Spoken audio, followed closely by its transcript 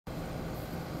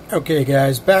Okay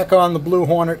guys, back on the Blue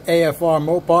Hornet AFR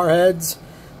Mopar heads.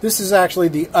 This is actually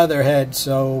the other head.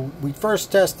 So we first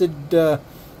tested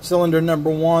cylinder number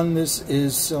 1. This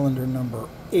is cylinder number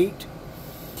 8.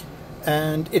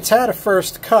 And it's had a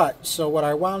first cut. So what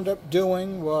I wound up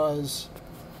doing was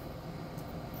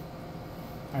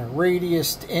I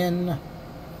radiused in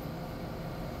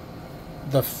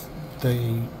the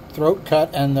throat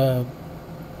cut and the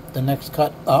next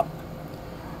cut up.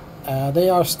 They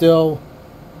are still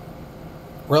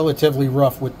relatively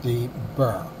rough with the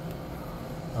burr.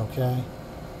 Okay.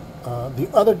 The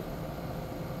other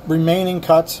remaining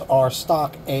cuts are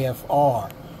stock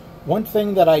AFR. One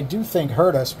thing that I do think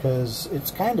hurt us, because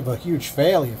it's kind of a huge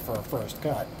failure for a first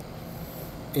cut,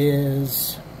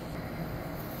 is...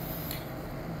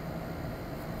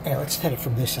 Yeah, let's hit it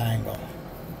from this angle.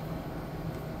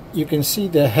 You can see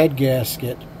the head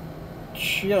gasket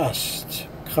just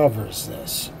covers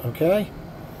this, okay?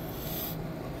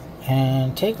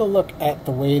 And take a look at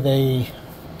the way they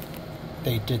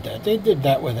did that. They did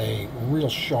that with a real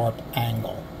sharp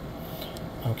angle.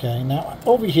 Okay, now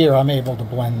over here I'm able to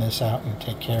blend this out and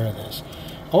take care of this.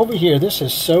 Over here, this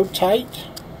is so tight,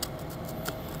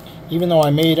 even though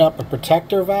I made up a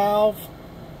protector valve,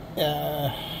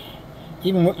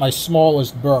 even with my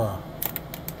smallest burr.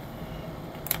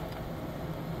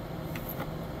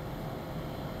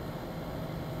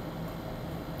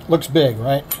 Looks big,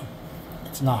 right?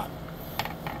 It's not.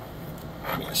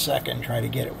 Give me a second, try to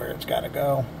get it where it's got to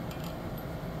go.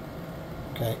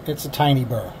 Okay, it's a tiny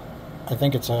burr. I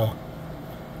think it's a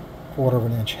 1/4 of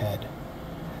an inch head.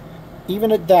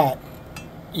 Even at that,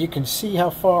 you can see how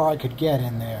far I could get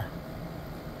in there.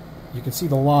 You can see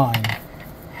the line.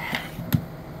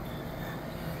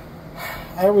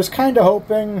 I was kind of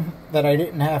hoping that I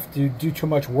didn't have to do too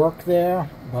much work there,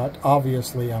 but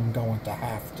obviously I'm going to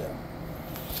have to.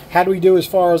 How do we do as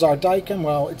far as our dykem?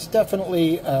 Well, it's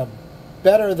definitely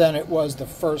better than it was the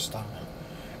first time.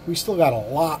 We still got a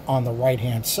lot on the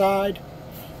right-hand side.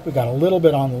 We got a little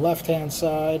bit on the left-hand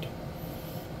side.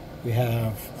 We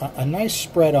have a nice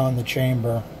spread on the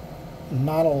chamber.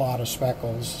 Not a lot of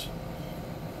speckles.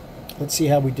 Let's see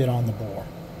how we did on the bore.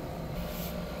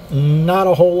 Not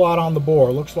a whole lot on the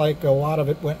bore. Looks like a lot of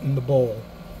it went in the bowl.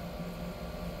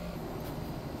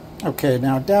 Okay,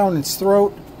 now down its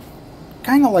throat,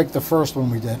 kind of like the first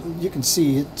one we did. You can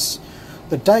see it's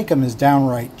the dykem is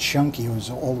downright chunky. It was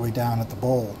all the way down at the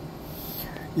bowl.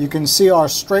 You can see our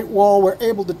straight wall. We're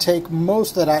able to take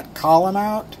most of that column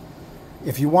out.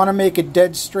 If you want to make it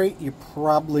dead straight, you're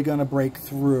probably going to break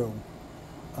through.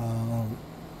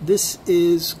 This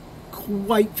is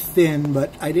quite thin,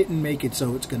 but I didn't make it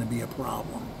so it's going to be a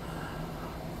problem.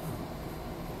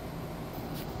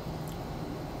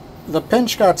 The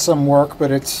pinch got some work, but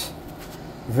it's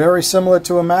very similar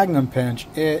to a Magnum pinch.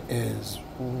 It is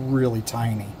really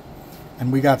tiny,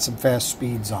 and we got some fast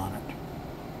speeds on it.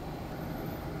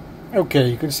 Okay,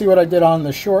 you can see what I did on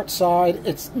the short side.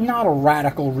 It's not a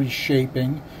radical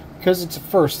reshaping because it's a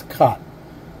first cut.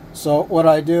 So what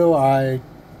I do, I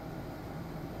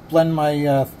blend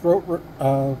my throat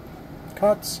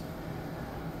cuts,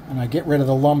 and I get rid of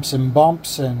the lumps and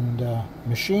bumps and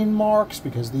machine marks,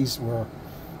 because these were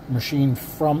machined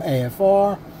from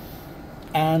AFR.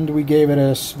 And we gave it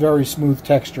a very smooth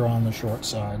texture on the short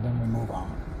side. Then we move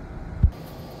on.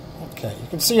 Okay, you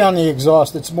can see on the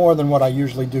exhaust it's more than what I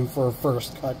usually do for a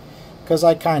first cut, because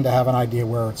I kind of have an idea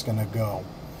where it's going to go.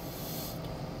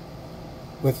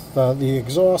 With the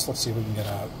exhaust, let's see if we can get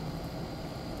out.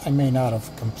 I may not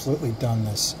have completely done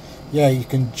this. Yeah, you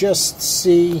can just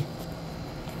see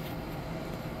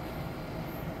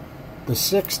the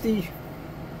 60.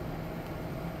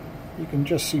 You can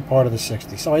just see part of the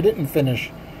 60. So I didn't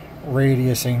finish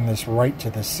radiusing this right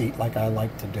to the seat like I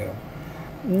like to do.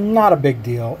 Not a big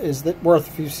deal. Is that worth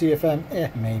a few CFM?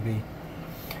 Maybe.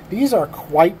 These are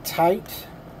quite tight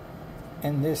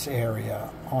in this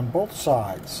area on both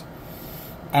sides.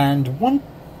 And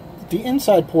the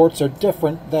inside ports are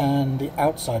different than the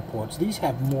outside ports. These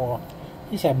have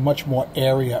much more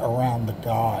area around the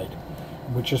guide,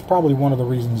 which is probably one of the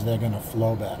reasons they're going to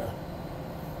flow better.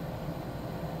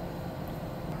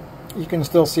 You can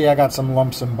still see I got some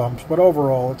lumps and bumps, but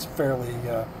overall it's fairly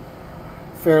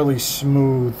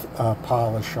smooth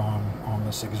polish on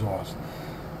this exhaust.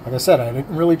 Like I said, I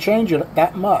didn't really change it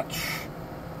that much.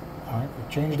 All right, we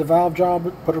changed the valve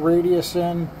job, put a radius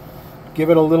in, give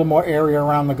it a little more area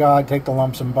around the guide, take the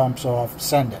lumps and bumps off,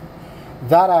 send it.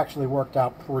 That actually worked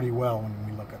out pretty well when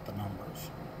we look at the numbers.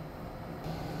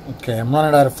 Okay, I'm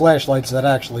running out of flashlights that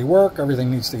actually work.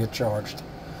 Everything needs to get charged.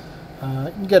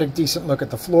 You can get a decent look at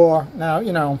the floor. Now,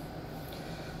 you know,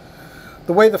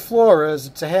 The way the floor is,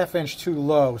 it's a ½ inch too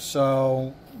low,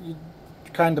 so you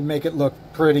kind of make it look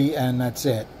pretty, and that's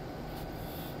it.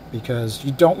 Because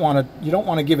you don't want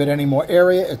to give it any more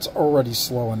area. It's already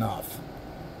slow enough.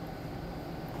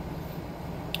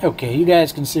 Okay, you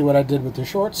guys can see what I did with the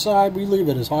short side. We leave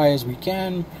it as high as we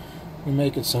can. We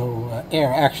make it so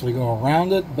air actually go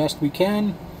around it best we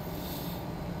can,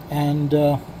 and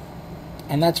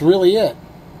that's really it.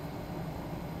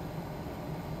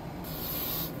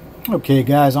 Okay,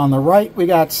 guys, on the right we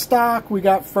got stock. We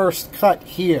got first cut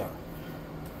here.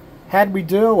 How'd we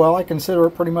do? Well, I consider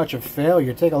it pretty much a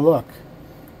failure. Take a look.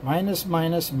 Minus,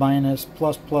 minus, minus,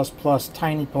 plus, plus, plus,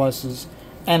 tiny pluses,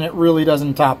 and it really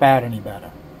doesn't top out any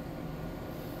better.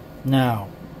 Now,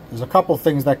 there's a couple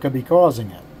things that could be causing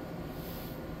it.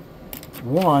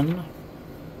 One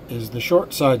is the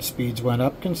short side speeds went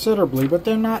up considerably, but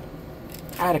they're not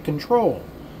out of control.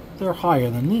 They're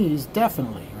higher than these,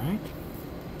 definitely, right?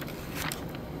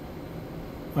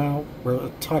 Well, we're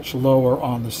a touch lower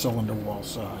on the cylinder wall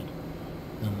side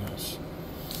than this.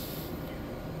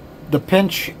 The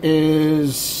pinch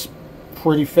is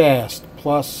pretty fast,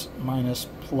 plus, minus,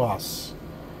 plus.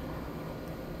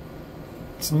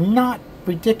 It's not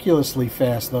ridiculously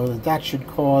fast, though, that should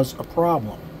cause a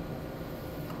problem.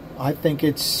 I think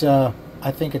it's in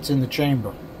the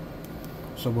chamber,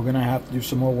 so we're going to have to do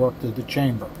some more work to the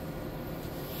chamber.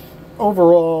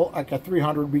 Overall, like at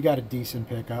 300, we got a decent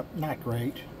pickup, not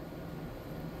great.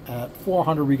 At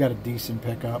 400, we got a decent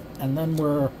pickup, and then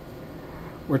we're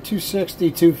 260,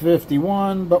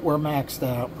 251, but we're maxed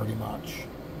out pretty much.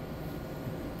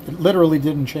 It literally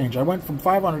didn't change. I went from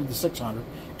 500 to 600,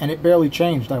 and it barely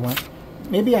changed.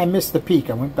 Maybe I missed the peak.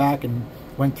 I went back and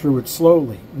went through it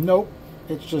slowly. Nope.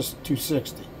 It's just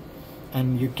 260,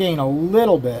 and you gain a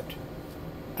little bit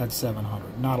at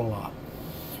 700, not a lot.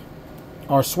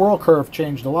 Our swirl curve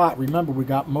changed a lot. Remember, we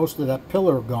got most of that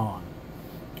pillar gone.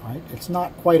 Right? It's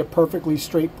not quite a perfectly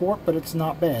straight port, but it's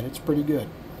not bad. It's pretty good.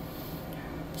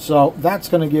 So that's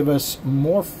going to give us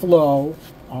more flow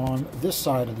on this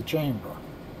side of the chamber.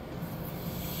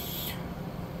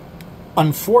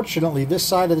 Unfortunately, this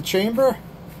side of the chamber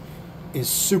is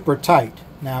super tight.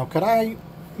 Now, could I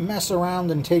mess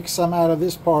around and take some out of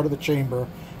this part of the chamber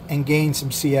and gain some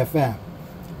CFM?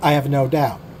 I have no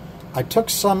doubt. I took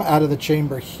some out of the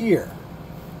chamber here.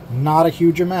 Not a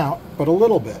huge amount, but a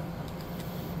little bit.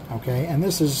 Okay, and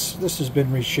this has been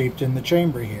reshaped in the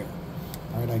chamber here.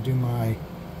 All right, I do my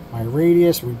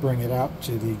radius. We bring it out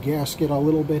to the gasket a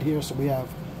little bit here, so we have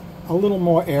a little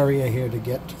more area here to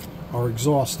get our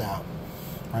exhaust out.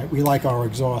 All right, we like our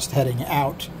exhaust heading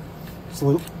out. It's a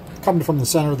little coming from the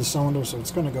center of the cylinder, so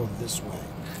it's going to go this way.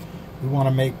 We want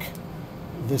to make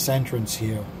this entrance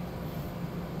here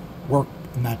work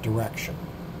in that direction.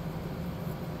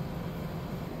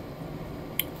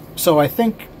 So I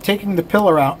think taking the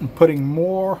pillar out and putting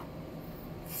more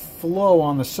flow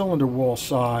on the cylinder wall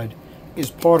side is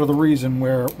part of the reason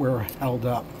we're held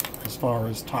up as far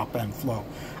as top end flow.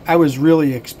 I was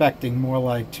really expecting more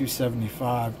like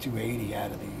 275, 280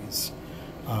 out of these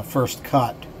first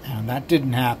cut, and that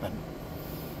didn't happen.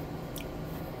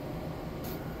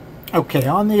 Okay,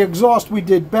 on the exhaust we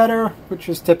did better, which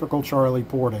is typical Charlie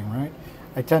porting, right?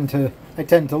 I tend to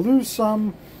lose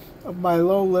some of my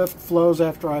low lift flows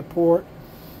after I port,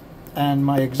 and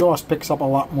my exhaust picks up a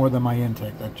lot more than my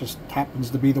intake. That just happens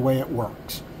to be the way it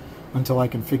works until I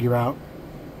can figure out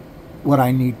what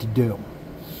I need to do.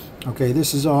 Okay,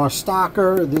 this is our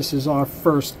stocker. This is our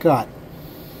first cut.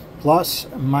 Plus,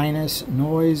 minus,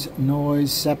 noise,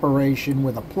 noise, separation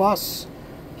with a plus.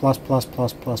 Plus, plus,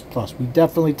 plus, plus, plus. We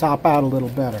definitely top out a little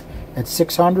better. At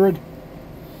 600,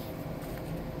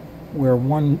 we're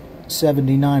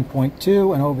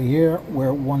 179.2, and over here,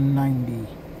 we're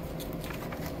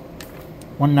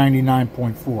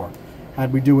 199.4.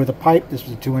 How'd we do with a pipe? This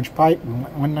was a 2-inch pipe. We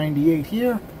went 198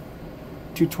 here,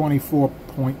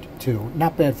 224.2.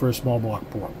 Not bad for a small block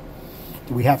port.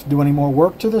 Do we have to do any more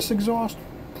work to this exhaust?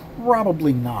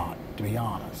 Probably not, to be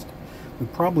honest. We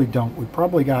probably don't. We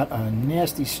probably got a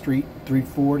nasty street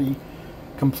 340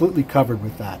 completely covered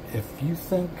with that. If you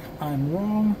think I'm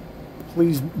wrong,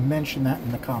 please mention that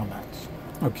in the comments.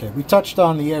 Okay, we touched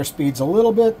on the air speeds a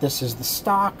little bit. This is the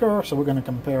stocker, so we're going to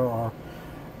compare our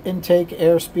intake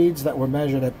air speeds that were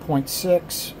measured at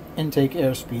 0.6, intake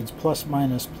air speeds plus,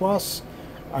 minus, plus.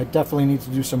 I definitely need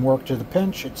to do some work to the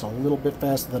pinch. It's a little bit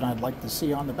faster than I'd like to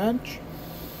see on the bench.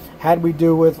 How'd we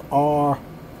do with our...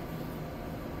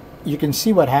 You can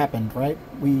see what happened, right?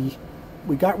 We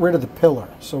got rid of the pillar.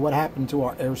 So what happened to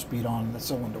our airspeed on the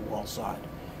cylinder wall side?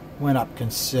 Went up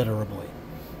considerably,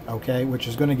 okay? Which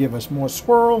is going to give us more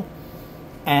swirl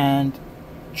and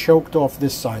choked off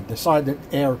this side, the side that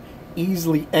air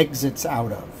easily exits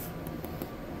out of.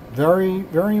 Very,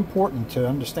 very important to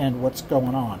understand what's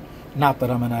going on. Not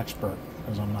that I'm an expert,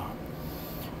 because I'm not.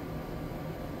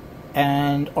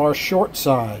 And our short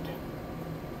side.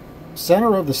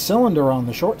 Center of the cylinder on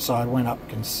the short side went up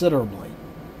considerably.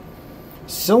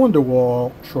 Cylinder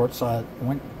wall short side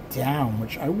went down,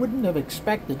 which I wouldn't have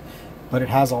expected, but it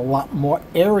has a lot more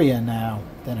area now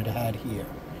than it had here.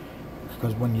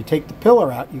 Because when you take the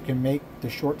pillar out, you can make the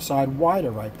short side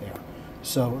wider right there.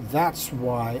 So that's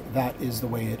why that is the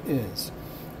way it is.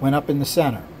 Went up in the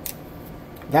center.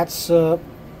 That's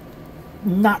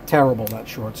not terrible, that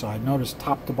short side. Notice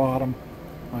top to bottom,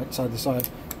 right side to side,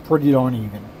 pretty darn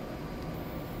even.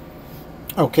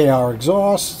 Okay, our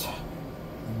exhaust.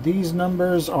 These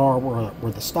numbers were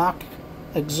the stock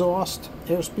exhaust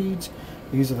airspeeds.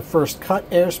 These are the first cut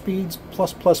airspeeds,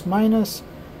 plus, plus, minus,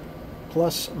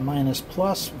 plus, minus,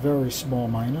 plus, very small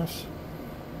minus,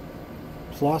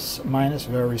 plus, minus,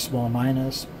 very small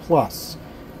minus, plus.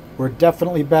 We're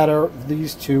definitely better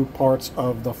these two parts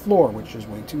of the floor, which is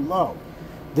way too low.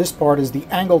 This part is the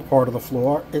angled part of the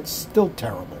floor. It's still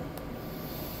terrible.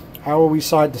 How are we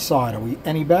side to side? Are we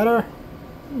any better?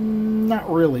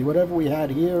 Not really. Whatever we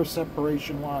had here,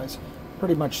 separation-wise,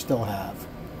 pretty much still have.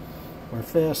 We're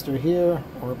faster here.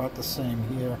 We're about the same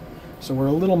here. So we're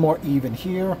a little more even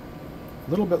here. A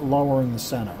little bit lower in the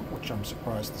center, which I'm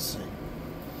surprised to see.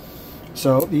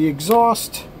 So the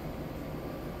exhaust,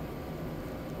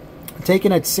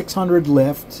 taken at 600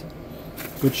 lift,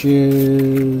 which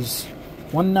is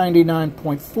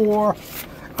 199.4.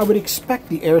 I would expect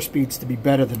the airspeeds to be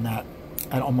better than that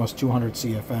at almost 200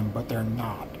 CFM, but they're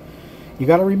not. You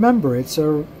got to remember, it's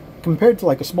compared to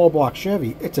like a small block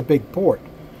Chevy, it's a big port.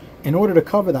 In order to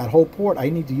cover that whole port, I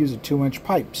need to use a 2-inch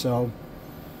pipe. So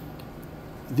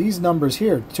these numbers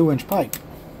here, 2-inch pipe,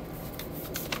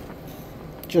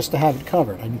 just to have it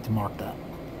covered. I need to mark that.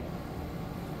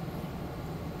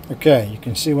 Okay, you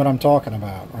can see what I'm talking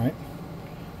about, right?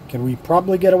 Can we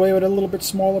probably get away with a little bit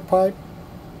smaller pipe?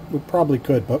 We probably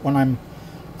could, but when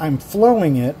I'm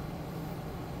flowing it,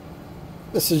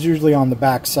 this is usually on the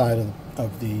back side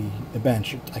of the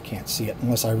bench. I can't see it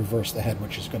unless I reverse the head,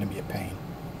 which is going to be a pain.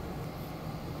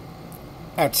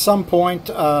 At some point,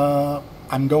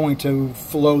 I'm going to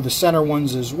flow the center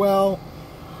ones as well.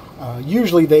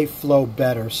 Usually they flow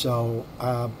better, so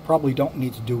probably don't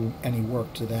need to do any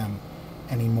work to them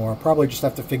anymore. Probably just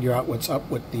have to figure out what's up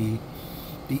with the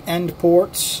end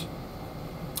ports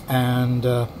and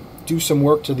do some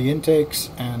work to the intakes,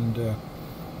 and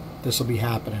this will be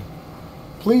happening.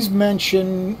 Please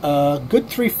mention good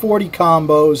 340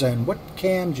 combos and what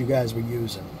cams you guys were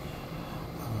using.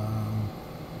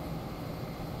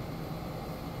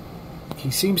 He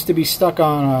seems to be stuck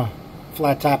on a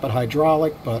flat tappet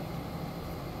hydraulic, but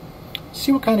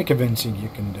see what kind of convincing you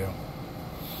can do.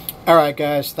 Alright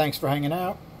guys, thanks for hanging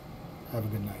out. Have a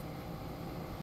good night.